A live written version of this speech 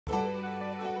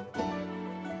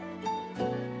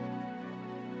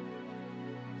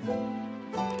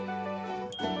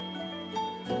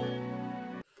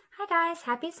guys,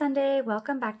 happy Sunday.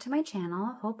 Welcome back to my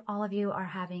channel. Hope all of you are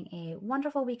having a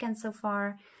wonderful weekend so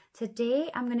far. Today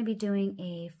I'm going to be doing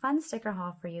a fun sticker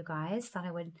haul for you guys. Thought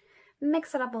I would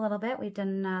mix it up a little bit. We've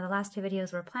done the last two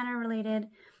videos were planner related,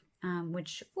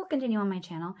 which will continue on my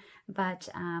channel, but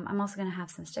I'm also going to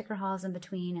have some sticker hauls in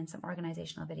between and some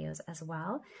organizational videos as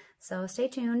well. So stay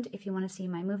tuned if you want to see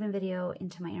my move-in video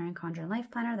into my Erin Condren Life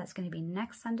Planner. That's going to be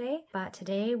next Sunday, but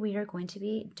today we are going to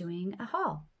be doing a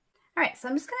haul. All right, so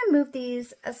I'm just going to move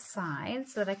these aside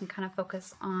so that I can kind of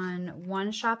focus on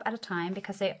one shop at a time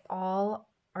because they all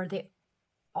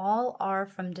are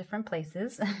from different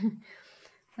places. I'm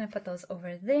going to put those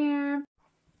over there.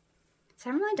 So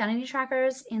I haven't really done any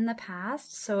trackers in the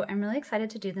past, so I'm really excited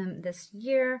to do them this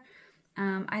year.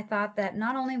 I thought that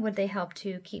not only would they help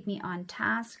to keep me on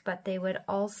task, but they would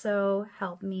also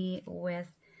help me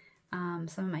with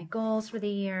some of my goals for the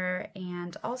year,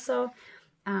 and also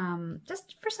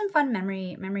just for some fun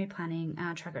memory planning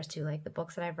trackers too, like the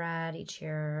books that I've read each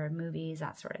year, movies,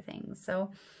 that sort of thing. So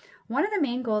one of the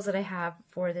main goals that I have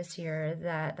for this year,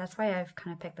 that's why I've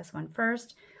kind of picked this one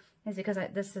first, is because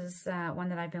this is one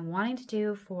that I've been wanting to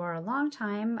do for a long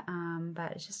time,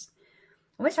 but it's just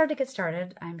always hard to get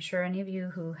started. I'm sure any of you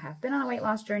who have been on a weight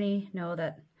loss journey know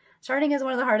that starting is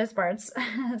one of the hardest parts.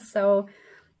 So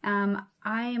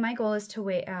my goal is to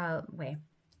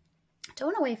don't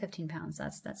want to weigh 15 pounds.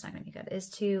 That's not going to be good. Is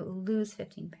to lose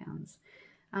 15 pounds.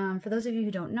 For those of you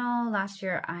who don't know, last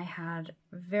year I had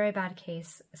a very bad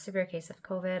case, a severe case of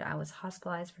COVID. I was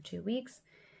hospitalized for 2 weeks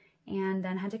and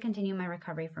then had to continue my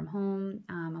recovery from home.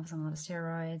 I was on a lot of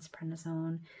steroids,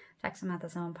 prednisone,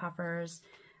 dexamethasone, puffers.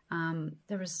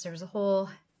 There was a whole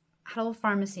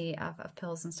pharmacy of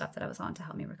pills and stuff that I was on to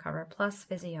help me recover, plus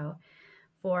physio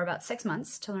for about 6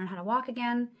 months to learn how to walk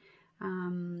again.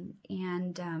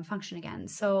 And function again.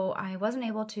 So I wasn't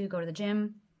able to go to the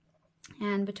gym,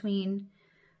 and between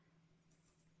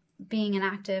being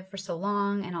inactive for so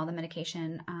long and all the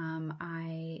medication,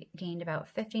 I gained about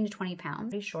 15 to 20 pounds.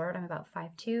 Pretty short, I'm about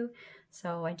 5'2",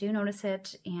 so I do notice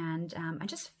it, and I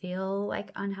just feel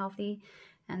like unhealthy,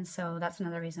 and so that's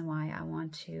another reason why I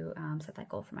want to set that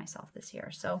goal for myself this year.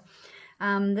 So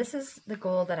this is the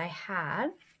goal that I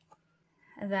had,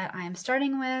 that I am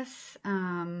starting with.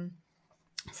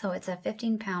 So it's a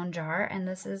 15-pound jar, and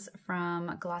this is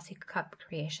from Glossy Cup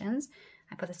Creations.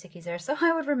 I put the stickies there so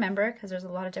I would remember, because there's a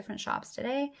lot of different shops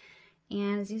today.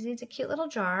 And as you see, it's a cute little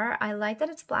jar. I like that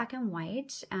it's black and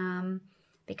white,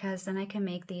 because then I can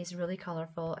make these really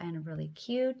colorful and really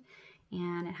cute.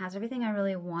 And it has everything I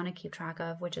really want to keep track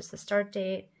of, which is the start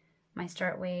date, my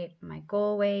start weight, my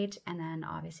goal weight, and then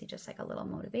obviously just like a little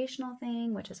motivational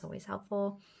thing, which is always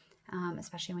helpful,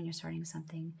 especially when you're starting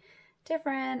something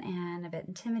different and a bit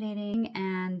intimidating.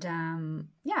 And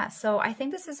yeah, so I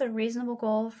think this is a reasonable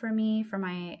goal for me, for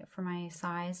my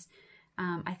size.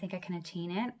 I think I can attain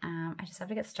it. I just have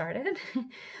to get started.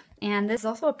 And this is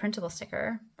also a printable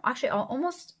sticker. Actually,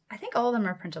 I think all of them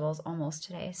are printables almost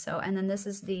today. So, and then this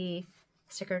is the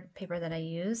sticker paper that I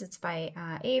use. It's by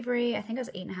Avery. I think it was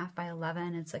 8.5 by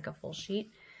 11. It's like a full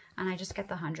sheet, and I just get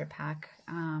the 100 pack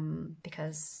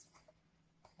because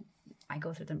I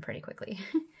go through them pretty quickly.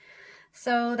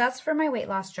 So that's for my weight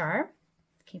loss jar,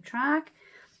 keep track.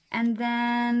 And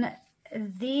then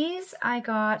these I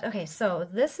got, okay, so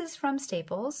this is from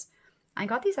Staples. I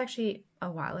got these actually a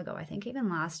while ago, I think even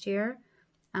last year,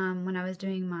 when I was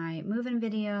doing my move-in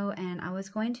video, and I was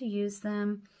going to use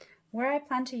them. Where I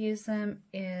plan to use them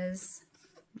is,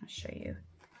 I'll show you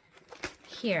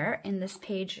here in this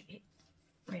page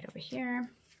right over here.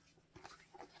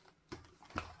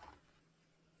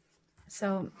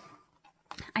 So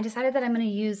I decided that I'm going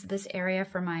to use this area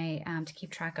for my, to keep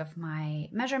track of my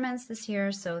measurements this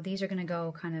year. So these are going to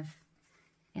go kind of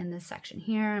in this section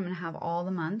here. I'm going to have all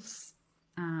the months.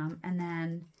 And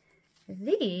then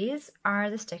these are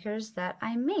the stickers that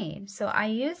I made. So I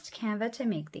used Canva to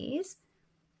make these,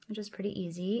 which is pretty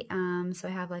easy. So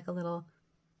I have like a little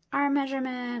arm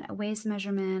measurement, a waist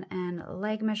measurement, and a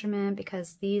leg measurement,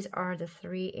 because these are the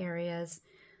 3 areas,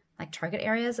 like target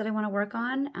areas, that I want to work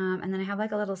on. And then I have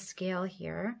like a little scale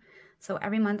here. So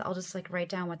every month I'll just like write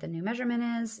down what the new measurement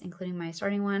is, including my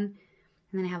starting one. And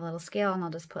then I have a little scale, and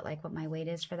I'll just put like what my weight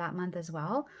is for that month as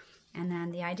well. And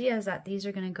then the idea is that these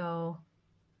are going to go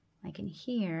like in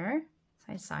here.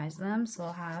 So I size them. So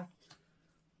I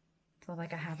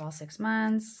have all 6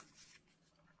 months.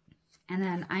 And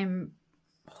then I'm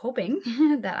hoping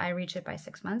that I reach it by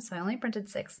 6 months. So I only printed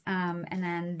 6. And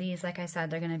then these, like I said,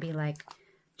 they're going to be like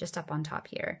just up on top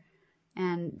here,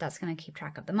 and that's going to keep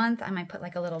track of the month. I might put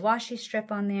like a little washi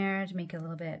strip on there to make it a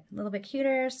little bit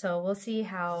cuter. So we'll see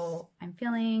how I'm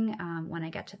feeling when I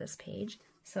get to this page.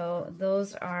 So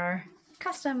those are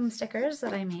custom stickers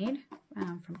that I made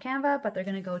from Canva, but they're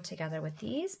going to go together with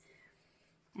these.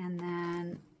 And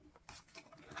then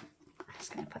I'm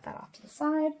just going to put that off to the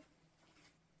side.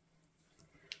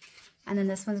 And then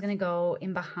this one's going to go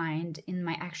in behind in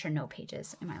my extra note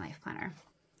pages in my life planner.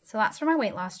 So that's for my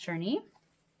weight loss journey.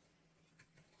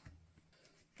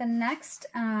 The next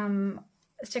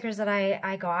stickers that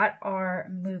I got are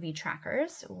movie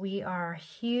trackers. We are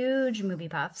huge movie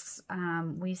buffs.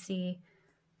 We see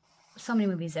so many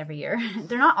movies every year.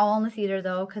 They're not all in the theater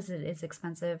though, because it is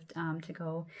expensive to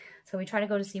go. So we try to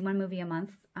go to see one movie a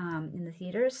month in the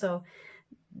theater. So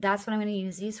that's what I'm going to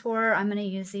use these for. I'm going to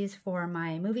use these for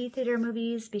my movie theater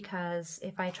movies, because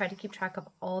if I try to keep track of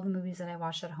all the movies that I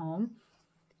watch at home,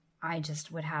 I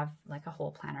just would have like a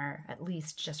whole planner at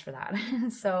least just for that.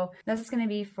 So this is going to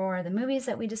be for the movies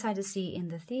that we decide to see in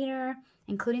the theater,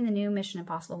 including the new Mission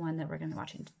Impossible one that we're going to be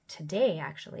watching today,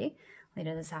 actually,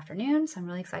 later this afternoon. So I'm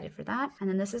really excited for that. And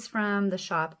then this is from the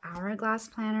shop Hourglass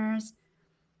Planners.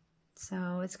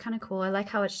 So it's kind of cool. I like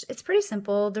how it's pretty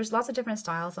simple. There's lots of different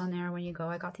styles on there when you go.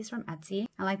 I got these from Etsy.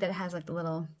 I like that it has like the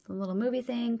little movie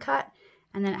thing cut,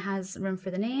 and then it has room for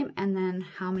the name and then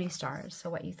how many stars. So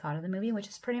what you thought of the movie, which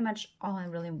is pretty much all I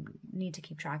really need to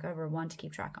keep track of or want to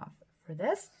keep track of for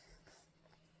this.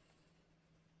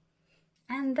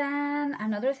 And then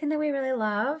another thing that we really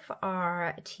love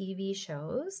are TV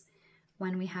shows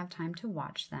when we have time to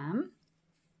watch them.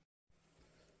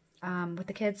 With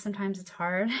the kids, sometimes it's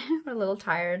hard. We're a little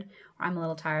tired, or I'm a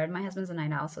little tired. My husband's a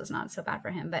night owl, so it's not so bad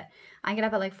for him. But I get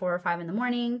up at like 4 or 5 in the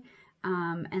morning.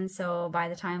 And so by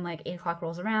the time like 8 o'clock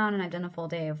rolls around and I've done a full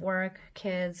day of work,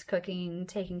 kids, cooking,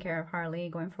 taking care of Harley,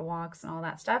 going for walks and all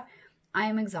that stuff, I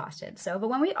am exhausted. So, but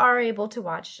when we are able to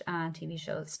watch TV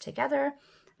shows together,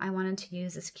 I wanted to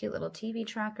use this cute little TV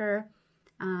tracker.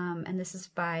 And this is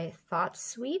by Thought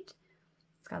Suite.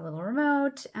 It's got a little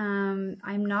remote.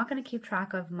 I'm not going to keep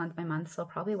track of month by month, so I'll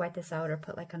probably wipe this out or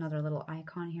put like another little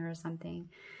icon here or something.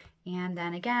 And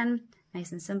then again,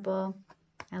 nice and simple.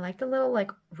 I like the little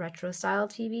like retro style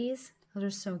TVs. Those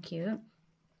are so cute.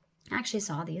 I actually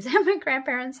saw these at my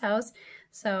grandparents' house.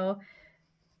 So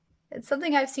it's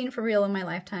something I've seen for real in my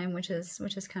lifetime, which is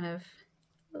kind of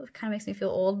makes me feel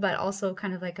old, but also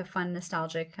kind of like a fun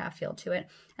nostalgic feel to it.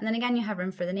 And then again, you have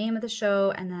room for the name of the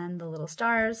show and then the little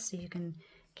stars, so you can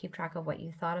keep track of what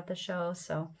you thought of the show.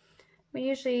 So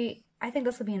I think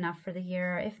this will be enough for the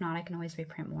year. If not, I can always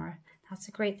reprint more. That's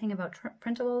a great thing about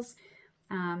printables.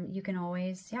 You can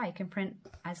always, you can print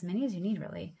as many as you need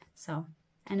really. So,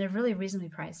 and they're really reasonably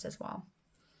priced as well.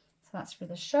 So that's for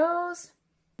the shows.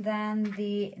 Then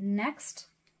the next,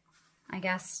 I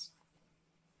guess,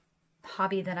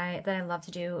 hobby that I love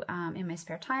to do in my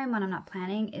spare time when I'm not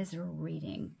planning is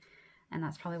reading. And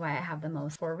that's probably why I have the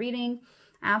most for reading.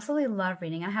 I absolutely love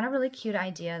reading. I had a really cute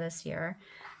idea this year.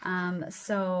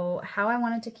 So how I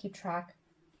wanted to keep track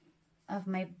of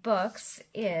my books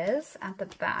is at the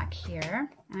back here.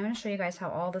 And I'm going to show you guys how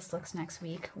all this looks next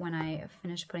week when I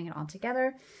finish putting it all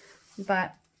together.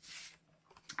 But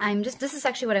this is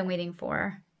actually what I'm waiting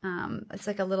for. It's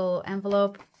like a little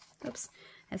envelope. Oops.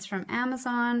 It's from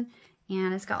Amazon,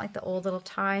 and it's got like the old little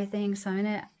tie thing. So I'm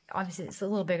going to, obviously it's a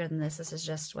little bigger than this. This is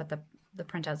just what the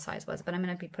printout size was, but I'm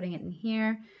going to be putting it in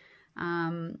here,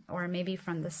 or maybe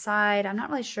from the side. I'm not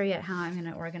really sure yet how I'm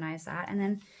going to organize that. And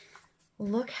then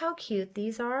look how cute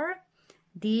these are.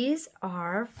 These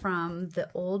are from the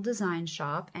old design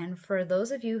shop. And for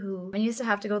those of you who used to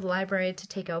have to go to the library to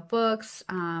take out books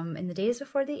in the days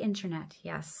before the internet,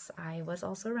 yes, I was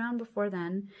also around before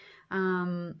then.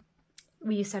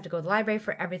 We used to have to go to the library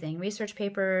for everything, research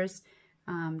papers,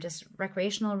 just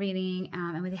recreational reading,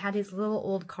 and they had these little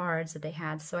old cards that they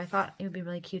had. So I thought it would be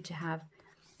really cute to have,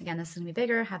 again, this is going to be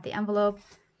bigger, have the envelope,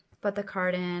 put the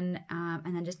card in,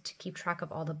 and then just to keep track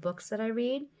of all the books that I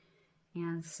read.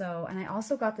 And so, and I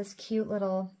also got this cute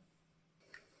little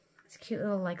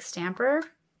like stamper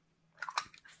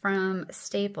from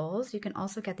Staples. You can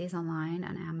also get these online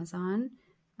on Amazon.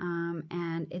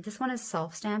 And this one is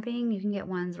self-stamping. You can get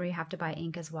ones where you have to buy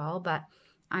ink as well, but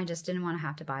I just didn't want to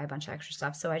have to buy a bunch of extra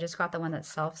stuff. So I just got the one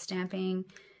that's self-stamping,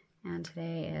 and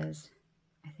today is,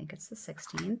 I think it's the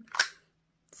 16th.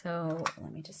 So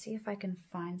let me just see if I can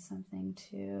find something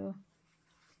to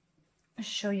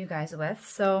show you guys with.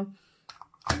 So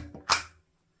there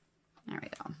we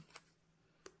go.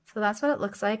 So that's what it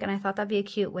looks like, and I thought that'd be a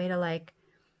cute way to like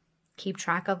keep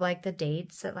track of like the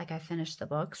dates that like I finished the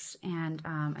books and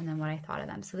then what I thought of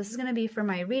them. So this is going to be for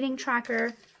my reading tracker.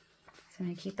 So I'm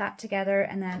going to keep that together,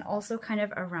 and then also kind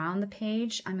of around the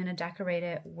page, I'm going to decorate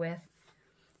it with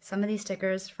some of these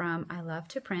stickers from I Love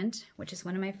to Print, which is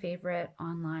one of my favorite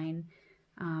online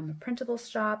printable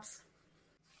stops.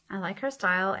 I like her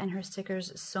style and her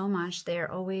stickers so much. They are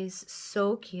always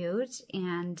so cute,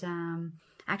 and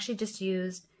actually just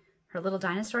used her little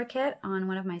dinosaur kit on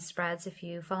one of my spreads. If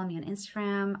you follow me on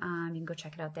Instagram, you can go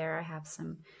check it out there. I have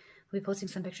some, we'll be posting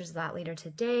some pictures of that later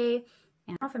today.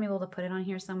 And I don't know if I'm able to put it on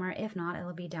here somewhere. If not,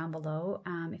 it'll be down below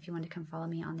if you want to come follow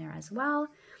me on there as well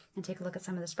and take a look at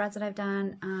some of the spreads that I've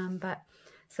done.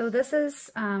 So this is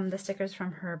the stickers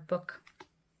from her book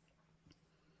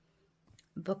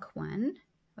one.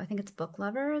 I think it's Book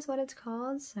Lover is what it's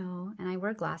called. So, and I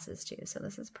wear glasses too, so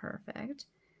this is perfect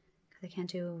because I can't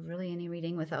do really any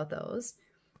reading without those.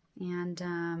 And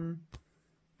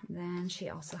then she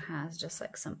also has just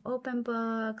like some open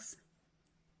books,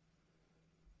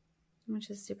 which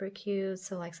is super cute.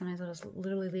 So like sometimes I'll just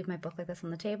literally leave my book like this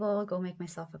on the table, go make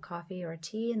myself a coffee or a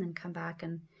tea, and then come back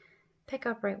and pick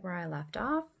up right where I left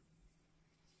off.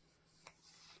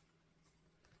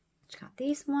 She got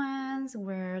these ones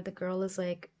where the girl is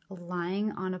like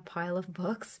lying on a pile of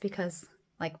books because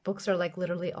like books are like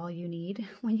literally all you need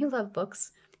when you love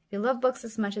books. If you love books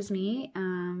as much as me,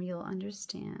 you'll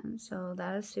understand. So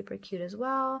that is super cute as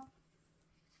well.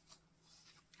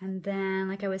 And then,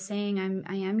 like I was saying,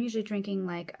 I am usually drinking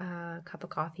like a cup of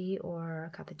coffee or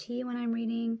a cup of tea when I'm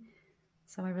reading.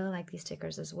 So I really like these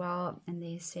stickers as well. And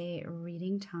they say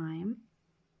reading time.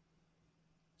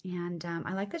 And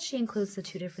I like that she includes the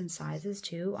 2 different sizes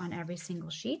too on every single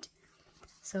sheet.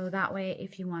 So that way,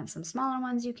 if you want some smaller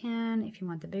ones, you can. If you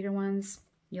want the bigger ones,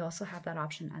 you also have that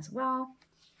option as well.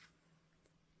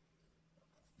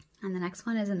 And the next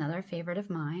one is another favorite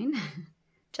of mine.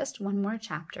 Just one more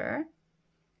chapter.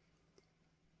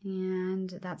 And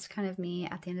that's kind of me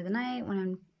at the end of the night when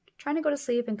I'm trying to go to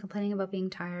sleep and complaining about being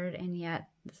tired, and yet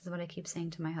this is what I keep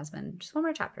saying to my husband, just one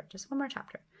more chapter, just one more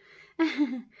chapter.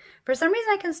 For some reason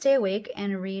I can stay awake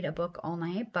and read a book all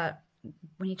night, but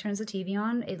when he turns the TV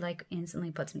on, it like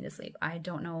instantly puts me to sleep. I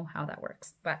don't know how that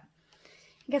works, but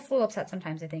he gets a little upset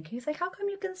sometimes, I think. He's like, how come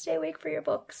you can stay awake for your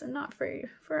books and not for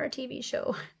our TV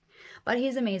show? But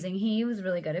he's amazing. He was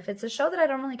really good. If it's a show that I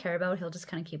don't really care about, he'll just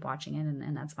kind of keep watching it,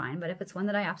 and that's fine. But if it's one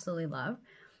that I absolutely love,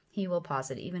 he will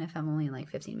pause it, even if I'm only like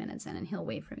 15 minutes in, and he'll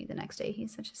wait for me the next day.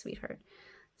 He's such a sweetheart.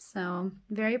 So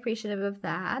very appreciative of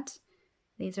that.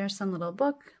 These are some little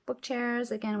book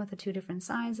chairs, again, with the 2 different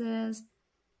sizes.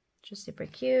 Just super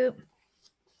cute. And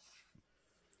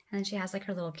then she has like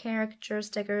her little caricature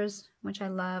stickers, which I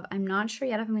love. I'm not sure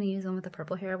yet if I'm going to use one with the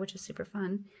purple hair, which is super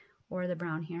fun, or the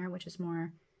brown hair, which is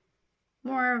more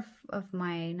of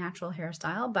my natural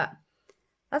hairstyle, but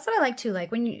that's what I like too. Like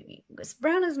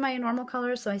brown is my normal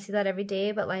color, so I see that every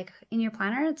day, but like in your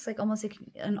planner, it's like almost like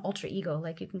an alter ego.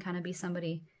 Like you can kind of be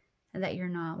somebody that you're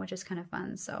not, which is kind of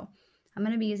fun. So I'm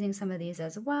going to be using some of these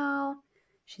as well.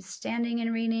 She's standing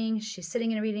and reading, she's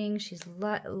sitting and reading, she's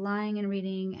lying and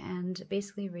reading, and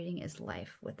basically reading is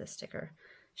life with the sticker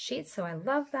sheet. So I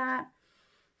love that.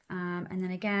 And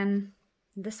then again,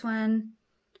 this one,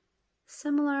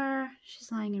 similar,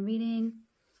 she's lying and reading.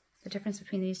 The difference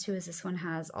between these two is this one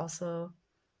has also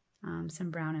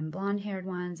some brown and blonde haired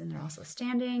ones, and they're also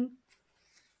standing.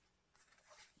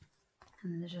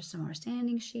 And then there's just some more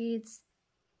standing sheets.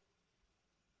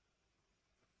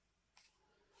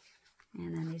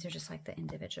 And then these are just like the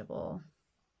individual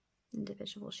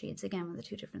sheets, again with the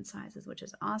 2 different sizes, which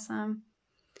is awesome.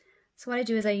 So what I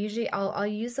do is I'll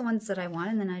use the ones that I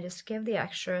want, and then I just give the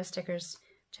extra stickers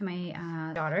to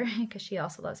my daughter because she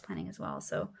also loves planning as well.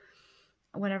 So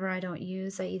whatever I don't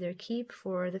use, I either keep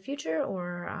for the future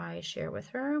or I share with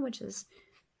her, which is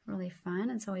really fun.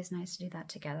 It's always nice to do that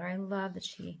together. I love that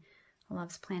she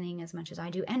loves planning as much as I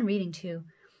do, and reading too.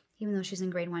 Even though she's in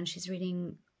grade 1, she's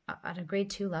reading at a grade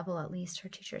 2 level, at least her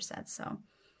teacher said so.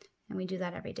 And we do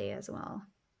that every day as well.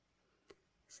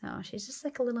 So she's just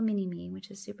like a little mini me,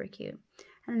 which is super cute.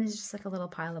 And then there's just like a little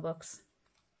pile of books.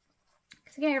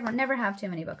 Because again, you never have too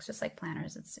many books, just like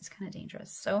planners. It's kind of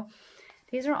dangerous. So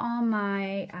these are all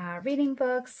my reading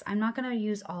books. I'm not going to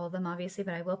use all of them, obviously,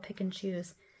 but I will pick and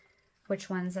choose which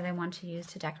ones that I want to use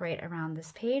to decorate around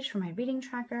this page for my reading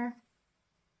tracker.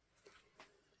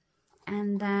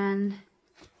 And then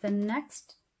the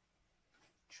next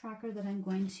tracker that I'm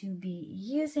going to be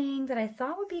using that I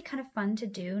thought would be kind of fun to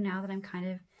do now that I'm kind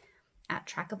of at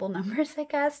trackable numbers, I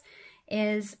guess,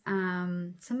 is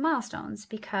some milestones,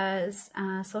 because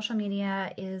social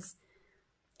media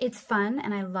it's fun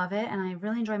and I love it and I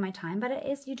really enjoy my time, but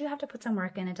you do have to put some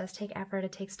work in. It does take effort,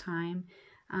 it takes time.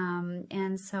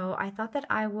 And so I thought that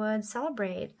I would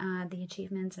celebrate the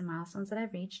achievements and milestones that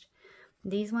I've reached.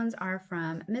 These ones are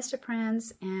from Mr.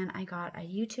 Prince, and I got a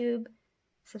YouTube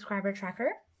subscriber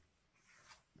tracker.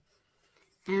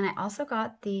 And I also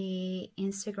got the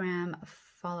Instagram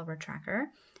follower tracker,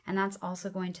 and that's also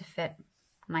going to fit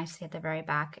nicely at the very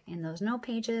back in those note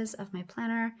pages of my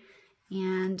planner.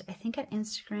 And I think at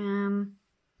Instagram,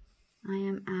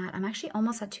 I'm actually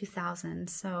almost at 2,000.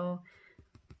 So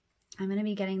I'm going to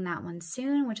be getting that one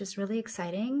soon, which is really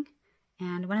exciting.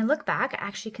 And when I look back, I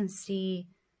actually can see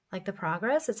like the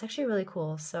progress. It's actually really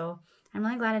cool. So I'm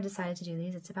really glad I decided to do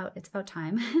these. It's about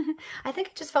time. I think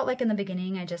it just felt like in the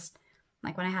beginning, I just,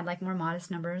 like when I had like more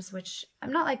modest numbers, which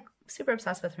I'm not like super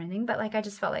obsessed with or anything, but like I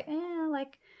just felt like,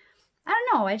 like, I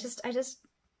don't know. I just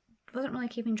wasn't really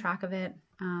keeping track of it.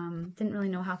 Didn't really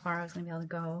know how far I was going to be able to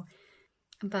go.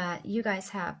 But you guys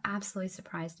have absolutely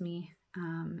surprised me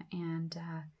and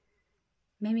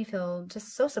made me feel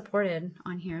just so supported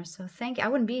on here. So thank you. I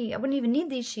wouldn't even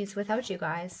need these sheets without you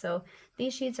guys. So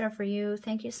these sheets are for you.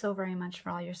 Thank you so very much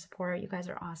for all your support. You guys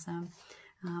are awesome.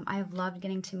 I've loved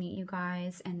getting to meet you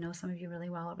guys and know some of you really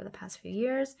well over the past few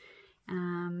years.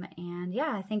 And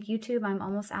yeah, I think YouTube, I'm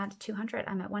almost at 200.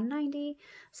 I'm at 190.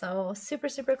 So super,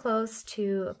 super close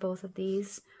to both of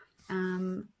these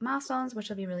milestones, which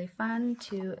will be really fun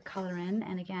to color in.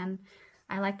 And again,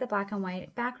 I like the black and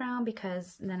white background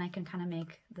because then I can kind of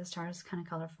make the stars kind of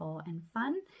colorful and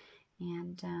fun.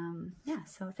 And yeah,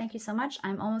 so thank you so much.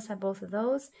 I'm almost at both of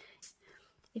those.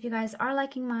 If you guys are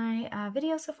liking my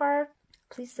video so far,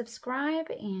 please subscribe.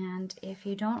 And if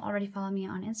you don't already follow me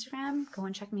on Instagram, go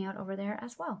and check me out over there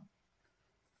as well.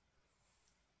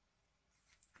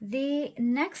 The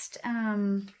next,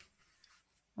 I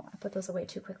put those away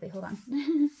too quickly, hold on.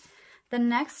 The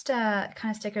next kind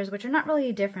of stickers, which are not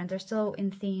really different, they're still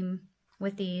in theme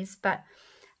with these, but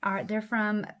they're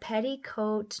from Print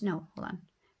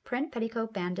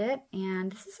Petticoat Bandit,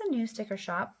 and this is a new sticker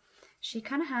shop. She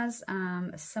kind of has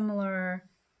similar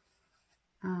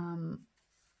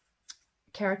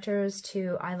characters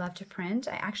to I Love to Print.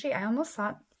 I almost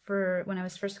thought when I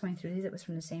was first going through these it was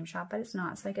from the same shop, but it's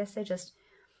not. So I guess they just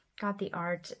got the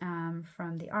art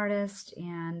from the artist,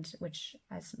 and which,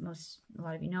 as a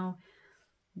lot of you know,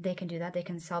 they can do that. They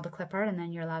can sell the clip art and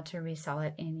then you're allowed to resell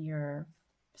it in your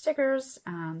stickers.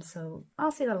 So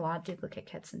I'll see that a lot, duplicate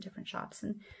kits in different shops,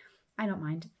 and I don't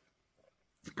mind.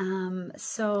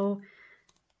 So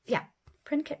yeah,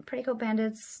 Print Petticoat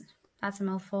Bandits, that's a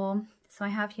mouthful. So I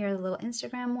have here the little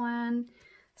Instagram one.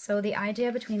 So the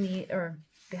idea behind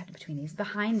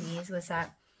these was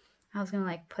that I was gonna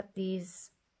like put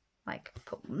these, like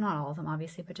not all of them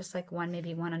obviously, but just like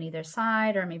maybe one on either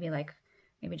side, or maybe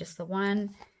just the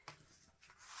one.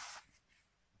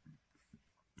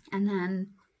 And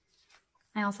then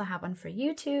I also have one for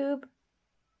YouTube.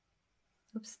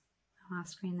 Oops, off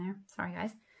screen there. Sorry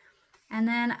guys. And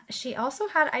then she also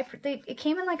had, it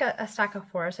came in like a stack of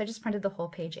 4, so I just printed the whole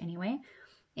page anyway.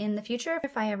 In the future,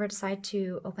 if I ever decide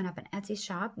to open up an Etsy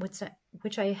shop, which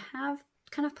I have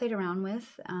kind of played around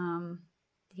with,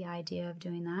 the idea of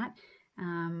doing that,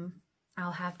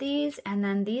 I'll have these, and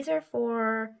then these are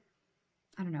for,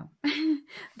 I don't know,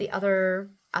 the other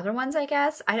ones, I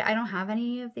guess. I don't have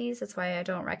any of these, that's why I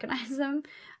don't recognize them.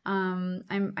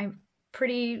 I'm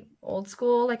pretty old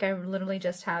school, like I literally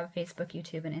just have Facebook,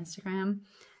 YouTube, and Instagram,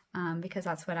 because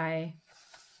that's what I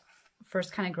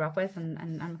first kind of grew up with,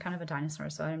 and I'm kind of a dinosaur,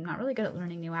 so I'm not really good at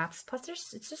learning new apps. Plus it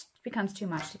just becomes too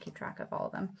much to keep track of all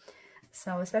of them.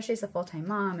 So especially as a full-time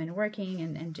mom and working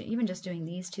and even just doing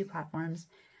these 2 platforms,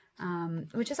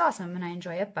 which is awesome and I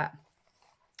enjoy it, but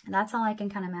that's all I can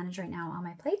kind of manage right now on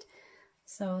my plate.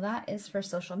 So that is for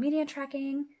social media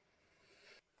tracking.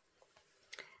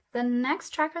 The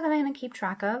next tracker that I'm going to keep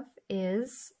track of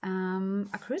is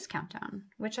a cruise countdown,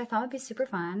 which I thought would be super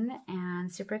fun and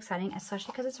super exciting,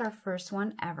 especially because it's our first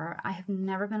one ever. I have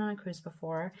never been on a cruise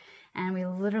before, and we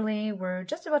literally were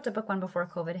just about to book one before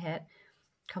COVID hit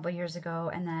a couple years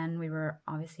ago, and then we were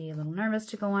obviously a little nervous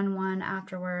to go on one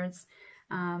afterwards.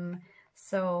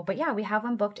 But yeah, we have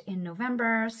one booked in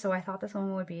November, so I thought this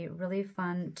one would be really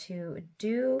fun to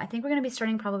do. I think we're going to be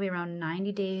starting probably around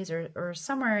 90 days or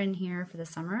somewhere in here for the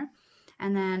summer.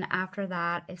 And then after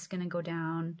that, it's going to go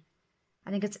down,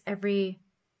 I think it's every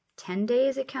 10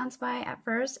 days it counts by at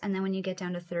first. And then when you get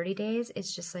down to 30 days,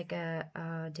 it's just like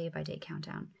a day-by-day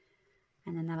countdown.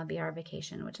 And then that'll be our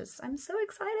vacation, which is, I'm so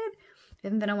excited. We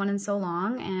haven't been on one in so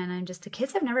long, and the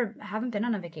kids haven't been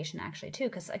on a vacation actually too,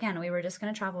 because again, we were just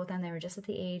going to travel with them. They were just at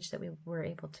the age that we were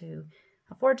able to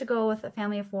afford to go with a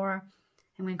family of 4,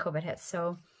 and when COVID hit.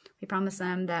 So we promised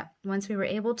them that once we were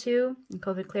able to, and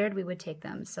COVID cleared, we would take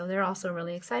them. So they're also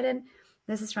really excited.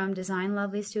 This is from Design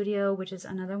Lovely Studio, which is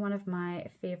another one of my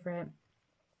favorite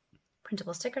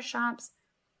printable sticker shops.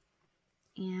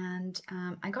 And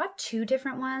I got 2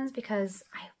 different ones because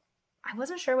I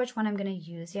wasn't sure which one I'm going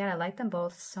to use yet. I like them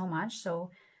both so much, so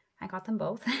I got them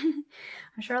both.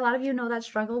 I'm sure a lot of you know that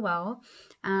struggle well.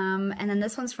 And then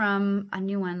this one's from a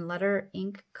new one, Letter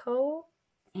Ink Co.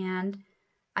 And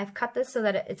I've cut this so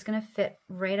that it's going to fit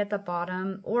right at the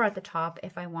bottom or at the top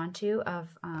if I want to of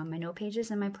my note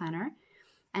pages in my planner.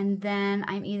 And then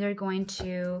I'm either going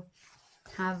to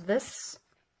have this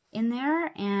in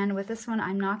there, and with this one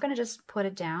I'm not going to just put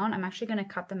it down. I'm actually going to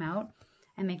cut them out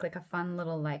and make like a fun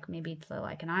little, like maybe to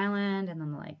like an island, and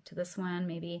then like to this one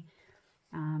maybe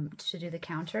to do the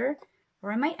counter,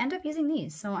 or I might end up using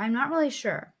these, so I'm not really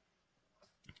sure,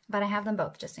 but I have them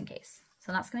both just in case.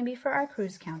 So that's going to be for our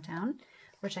cruise countdown,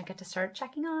 which I get to start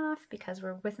checking off because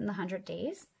we're within the 100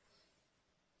 days.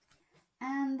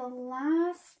 And the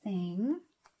last thing,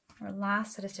 or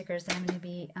last set of stickers that I'm going to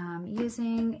be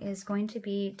using is going to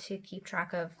be to keep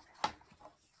track of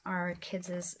our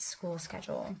kids' school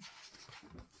schedule.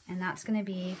 And that's going to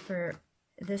be for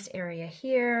this area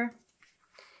here.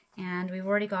 And we've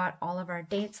already got all of our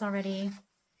dates already.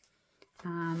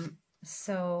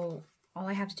 So all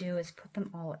I have to do is put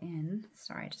them all in.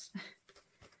 Sorry, just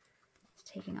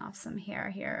taking off some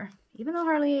hair here. Even though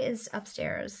Harley is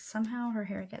upstairs, somehow her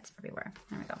hair gets everywhere.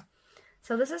 There we go.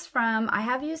 So this is from, I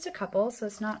have used a couple, so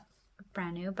it's not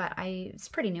brand new, but it's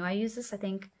pretty new. I used this, I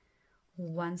think,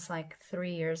 once like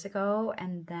 3 years ago,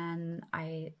 and then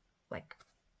I like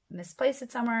misplaced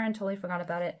it somewhere and totally forgot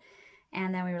about it.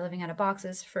 And then we were living out of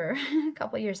boxes for a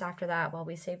couple years after that while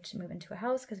we saved to move into a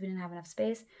house because we didn't have enough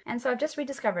space. And so I've just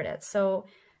rediscovered it. So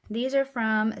these are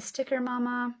from Sticker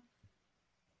Mama.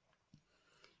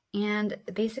 And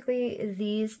basically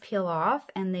these peel off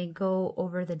and they go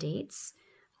over the dates.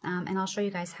 And I'll show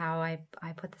you guys how I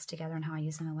put this together and how I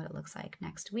use them and what it looks like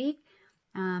next week.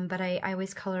 But I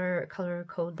always color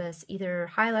code this, either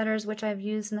highlighters, which I've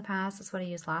used in the past. That's what I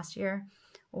used last year.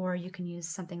 Or you can use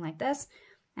something like this.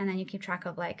 And then you keep track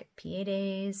of like PA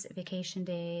days, vacation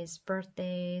days,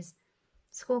 birthdays,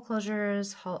 school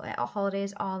closures,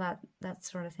 holidays, all that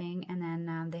sort of thing. And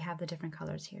then they have the different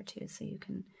colors here too. So you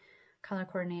can color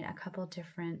coordinate a couple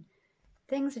different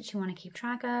things that you want to keep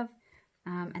track of.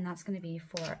 And that's going to be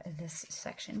for this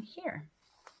section here.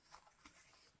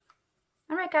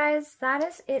 All right, guys, that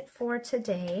is it for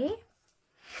today.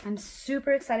 I'm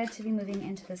super excited to be moving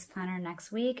into this planner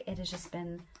next week. It has just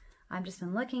been, I've just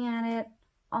been looking at it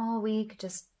all week,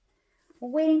 just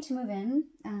waiting to move in.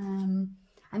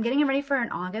 I'm getting it ready for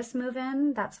an August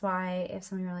move-in. That's why if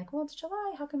some of you are like, well, it's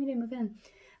July, how come you didn't move in?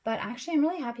 But actually, I'm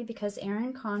really happy because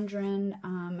Erin Condren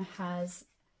has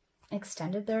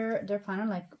extended their planner.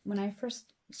 Like when I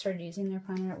first started using their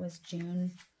planner, it was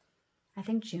June, I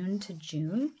think June to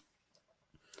June.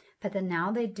 But then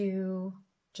now they do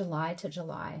July to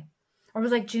July. Or it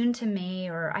was like June to May,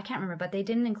 or I can't remember, but they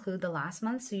didn't include the last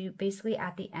month. So you basically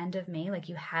at the end of May, like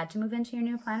you had to move into your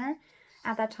new planner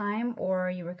at that time, or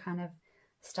you were kind of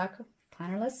stuck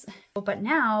plannerless. But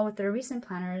now with their recent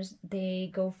planners,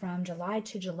 they go from July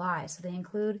to July. So they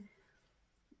include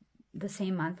the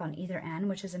same month on either end,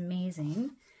 which is amazing.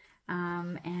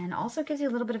 And also gives you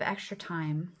a little bit of extra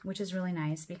time, which is really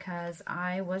nice because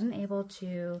I wasn't able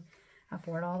to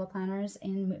afford all the planners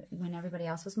when everybody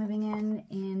else was moving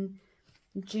in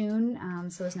June.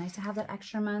 So it was nice to have that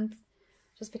extra month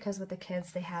just because with the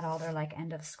kids, they had all their like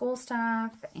end of school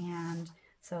stuff. And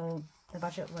so the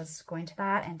budget was going to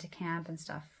that and to camp and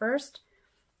stuff first.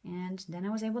 And then I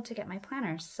was able to get my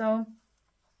planners. So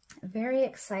very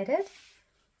excited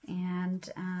and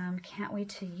can't wait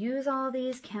to use all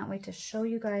these. Can't wait to show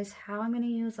you guys how I'm going to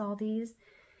use all these.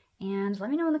 And let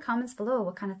me know in the comments below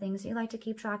what kind of things you like to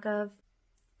keep track of.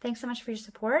 Thanks so much for your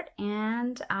support,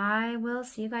 and I will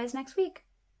see you guys next week.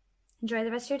 Enjoy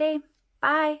the rest of your day.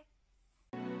 Bye.